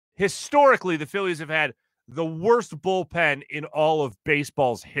historically, the Phillies have had the worst bullpen in all of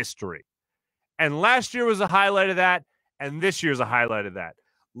baseball's history. And last year was a highlight of that, and this year's a highlight of that.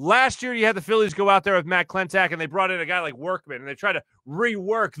 Last year, you had the Phillies go out there with Matt Klentak, and they brought in a guy like Workman, and they tried to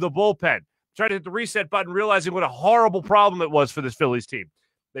rework the bullpen, tried to hit the reset button, realizing what a horrible problem it was for this Phillies team.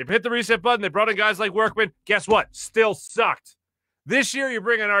 They hit the reset button. They brought in guys like Workman. Guess what? Still sucked. This year, you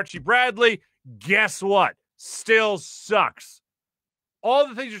bring in Archie Bradley. Guess what? Still sucks. All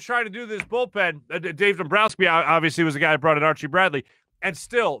the things you're trying to do to this bullpen, Dave Dombrowski obviously was the guy who brought in Archie Bradley, and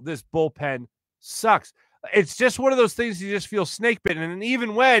still this bullpen sucks. It's just one of those things you just feel snake bitten. And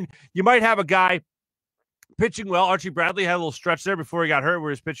even when you might have a guy pitching well, Archie Bradley had a little stretch there before he got hurt where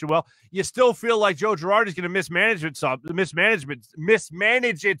he was pitching well, you still feel like Joe Girardi is going to mismanage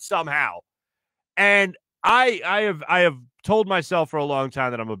it somehow. And I have told myself for a long time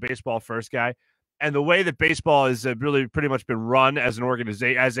that I'm a baseball first guy. And the way that baseball has really pretty much been run as an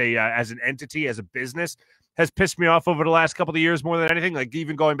organization, as an entity, as a business, has pissed me off over the last couple of years more than anything. Like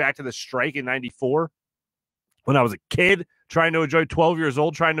even going back to the strike in '94, when I was a kid trying to enjoy 12 years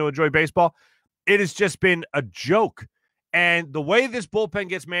old, trying to enjoy baseball, it has just been a joke. And the way this bullpen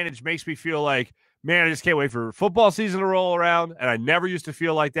gets managed makes me feel like, man, I just can't wait for football season to roll around. And I never used to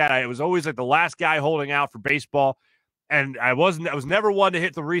feel like that. I was always like the last guy holding out for baseball. And I was never one to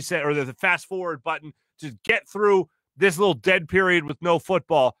hit the reset or the fast forward button to get through this little dead period with no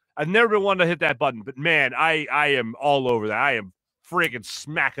football. I've never been one to hit that button, but man, I am all over that. I am freaking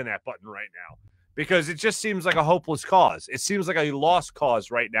smacking that button right now because it just seems like a hopeless cause. It seems like a lost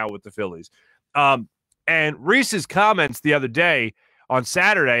cause right now with the Phillies. And Reese's comments the other day on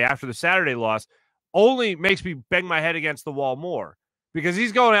Saturday after the Saturday loss only makes me bang my head against the wall more. Because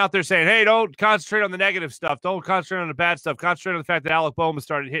he's going out there saying, hey, don't concentrate on the negative stuff. Don't concentrate on the bad stuff. Concentrate on the fact that Alec Bowman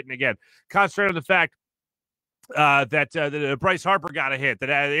started hitting again. Concentrate on the fact that Bryce Harper got a hit, that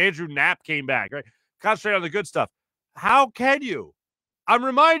Andrew Knapp came back. Right? Concentrate on the good stuff. How can you? I'm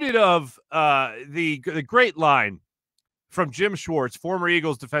reminded of the great line from Jim Schwartz, former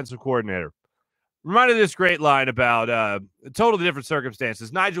Eagles defensive coordinator. Reminded of this great line about totally different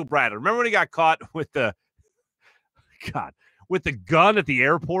circumstances. Nigel Bradley. Remember when he got caught with the gun at the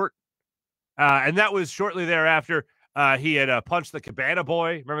airport? And that was shortly thereafter he had punched the Cabana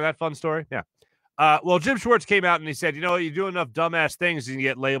Boy. Remember that fun story? Yeah. Well, Jim Schwartz came out and he said, you know, you do enough dumbass things and you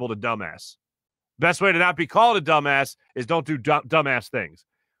get labeled a dumbass. Best way to not be called a dumbass is don't do dumbass things.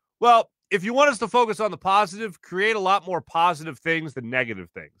 Well, if you want us to focus on the positive, create a lot more positive things than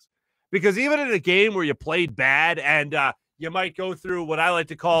negative things. Because even in a game where you played bad and you might go through what I like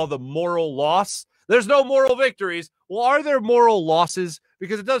to call the moral loss, there's no moral victories. Well, are there moral losses?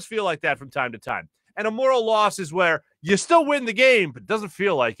 Because it does feel like that from time to time. And a moral loss is where you still win the game, but it doesn't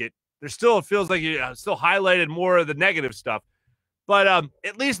feel like it. It feels like you still highlighted more of the negative stuff. But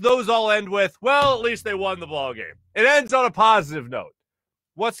at least those all end with, well, at least they won the ball game. It ends on a positive note.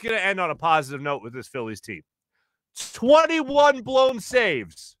 What's going to end on a positive note with this Phillies team? 21 blown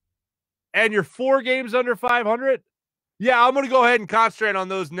saves. And you're 4 games under 500? Yeah, I'm going to go ahead and concentrate on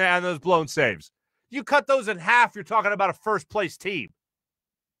those blown saves. You cut those in half, you're talking about a first-place team.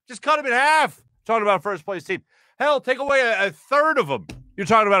 Just cut them in half, talking about a first-place team. Hell, take away a third of them, you're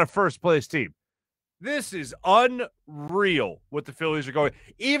talking about a first-place team. This is unreal what the Phillies are going.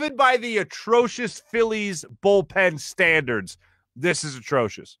 Even by the atrocious Phillies bullpen standards, this is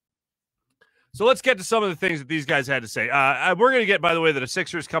atrocious. So let's get to some of the things that these guys had to say. We're going to get, by the way, that a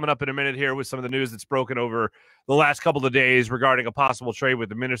Sixers coming up in a minute here with some of the news that's broken over the last couple of days regarding a possible trade with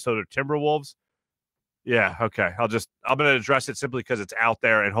the Minnesota Timberwolves. Yeah, okay. I'm going to address it simply because it's out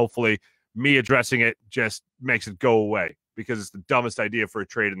there, and hopefully me addressing it just makes it go away because it's the dumbest idea for a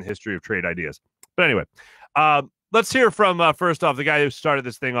trade in the history of trade ideas. But anyway, let's hear from, first off, the guy who started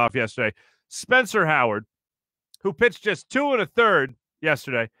this thing off yesterday, Spencer Howard, who pitched just 2 1/3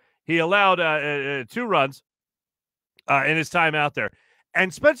 yesterday. He allowed 2 runs in his time out there.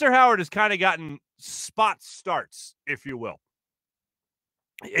 And Spencer Howard has kind of gotten spot starts, if you will.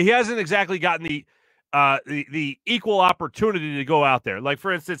 He hasn't exactly gotten the equal opportunity to go out there. Like,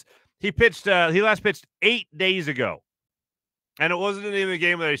 for instance, he last pitched 8 days ago. And it wasn't even the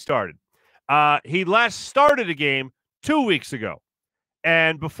game that he started. He last started a game 2 weeks ago.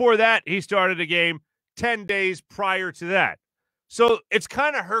 And before that, he started a game 10 days prior to that. So it's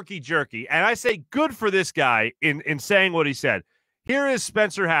kind of herky-jerky. And I say good for this guy in saying what he said. Here is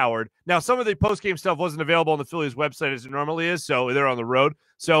Spencer Howard. Now, some of the post-game stuff wasn't available on the Phillies website as it normally is, so they're on the road.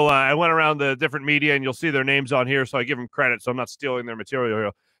 So I went around the different media, and you'll see their names on here, so I give them credit, so I'm not stealing their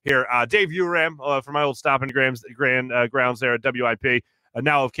material here. Dave Uram from my old stomping grounds there at WIP,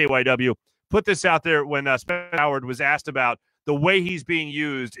 now of KYW, put this out there when Spencer Howard was asked about the way he's being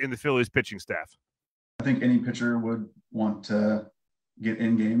used in the Phillies pitching staff? I think any pitcher would want to get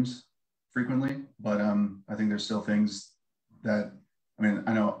in games frequently, but I think there's still things that,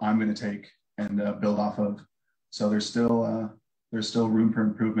 I know I'm going to take and build off of. So there's still room for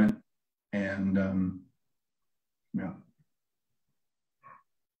improvement, and yeah.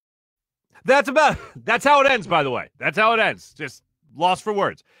 That's how it ends, by the way. That's how it ends. Just lost for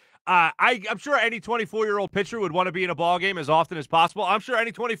words. I'm sure any 24-year-old pitcher would want to be in a ball game as often as possible. I'm sure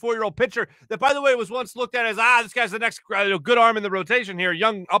any 24-year-old pitcher that, by the way, was once looked at as, this guy's the next good arm in the rotation here,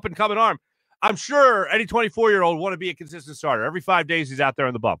 young up-and-coming arm. I'm sure any 24-year-old want to be a consistent starter. Every 5 days he's out there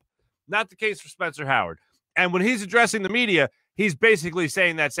on the bump. Not the case for Spencer Howard. And when he's addressing the media, he's basically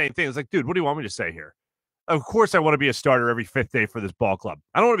saying that same thing. It's like, dude, what do you want me to say here? Of course I want to be a starter every 5th day for this ball club.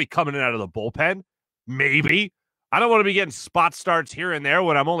 I don't want to be coming in out of the bullpen. Maybe. I don't want to be getting spot starts here and there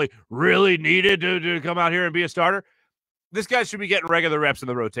when I'm only really needed to come out here and be a starter. This guy should be getting regular reps in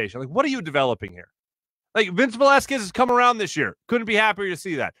the rotation. Like, what are you developing here? Like, Vince Velasquez has come around this year. Couldn't be happier to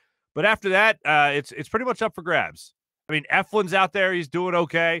see that. But after that, it's pretty much up for grabs. Eflin's out there. He's doing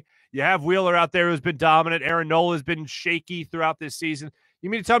okay. You have Wheeler out there who's been dominant. Aaron Nola has been shaky throughout this season. You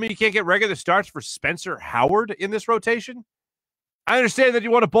mean to tell me you can't get regular starts for Spencer Howard in this rotation? I understand that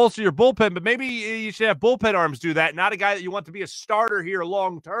you want to bolster your bullpen, but maybe you should have bullpen arms do that, not a guy that you want to be a starter here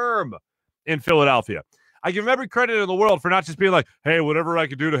long-term in Philadelphia. I give him every credit in the world for not just being like, hey, whatever I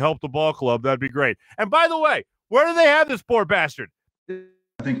could do to help the ball club, that'd be great. And by the way, where do they have this poor bastard? I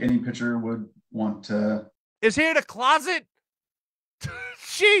think any pitcher would want to. Is he in a closet?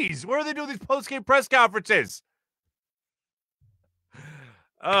 Jeez, where are they doing these post-game press conferences?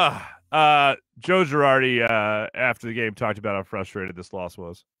 Joe Girardi, after the game, talked about how frustrated this loss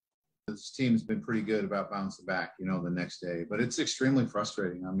was. This team's been pretty good about bouncing back, the next day, but it's extremely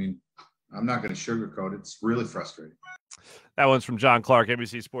frustrating. I'm not going to sugarcoat it. It's really frustrating. That one's from John Clark,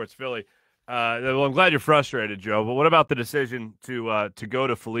 NBC Sports Philly. Well, I'm glad you're frustrated, Joe, but what about the decision to go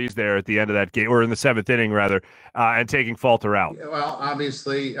to Feliz there at the end of that game, or in the 7th inning, rather, and taking Falter out? Yeah, well,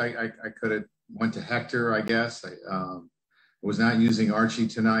 obviously, I could have went to Hector, I guess. I was not using Archie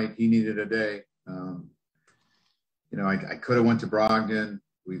tonight. He needed a day. I could have went to Brogdon.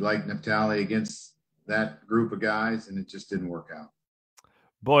 We liked Neftali against that group of guys, and it just didn't work out.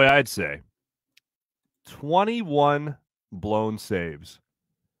 Boy, I'd say 21 blown saves.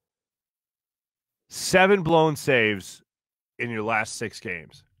 7 blown saves in your last 6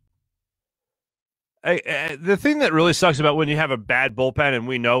 games. The thing that really sucks about when you have a bad bullpen, and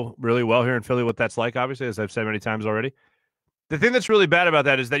we know really well here in Philly what that's like, obviously, as I've said many times already, the thing that's really bad about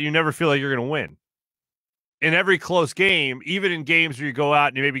that is that you never feel like you're going to win. In every close game, even in games where you go out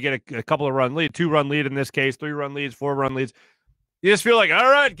and you maybe get a couple of run lead, 2-run lead in this case, 3-run leads, 4-run leads, you just feel like,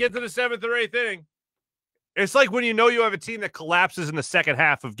 all right, get to the 7th or 8th inning. It's like when you know you have a team that collapses in the second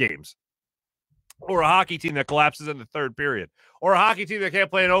half of games, or a hockey team that collapses in the 3rd period, or a hockey team that can't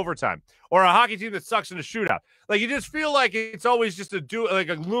play in overtime, or a hockey team that sucks in a shootout. Like, you just feel like it's always just like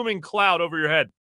a looming cloud over your head.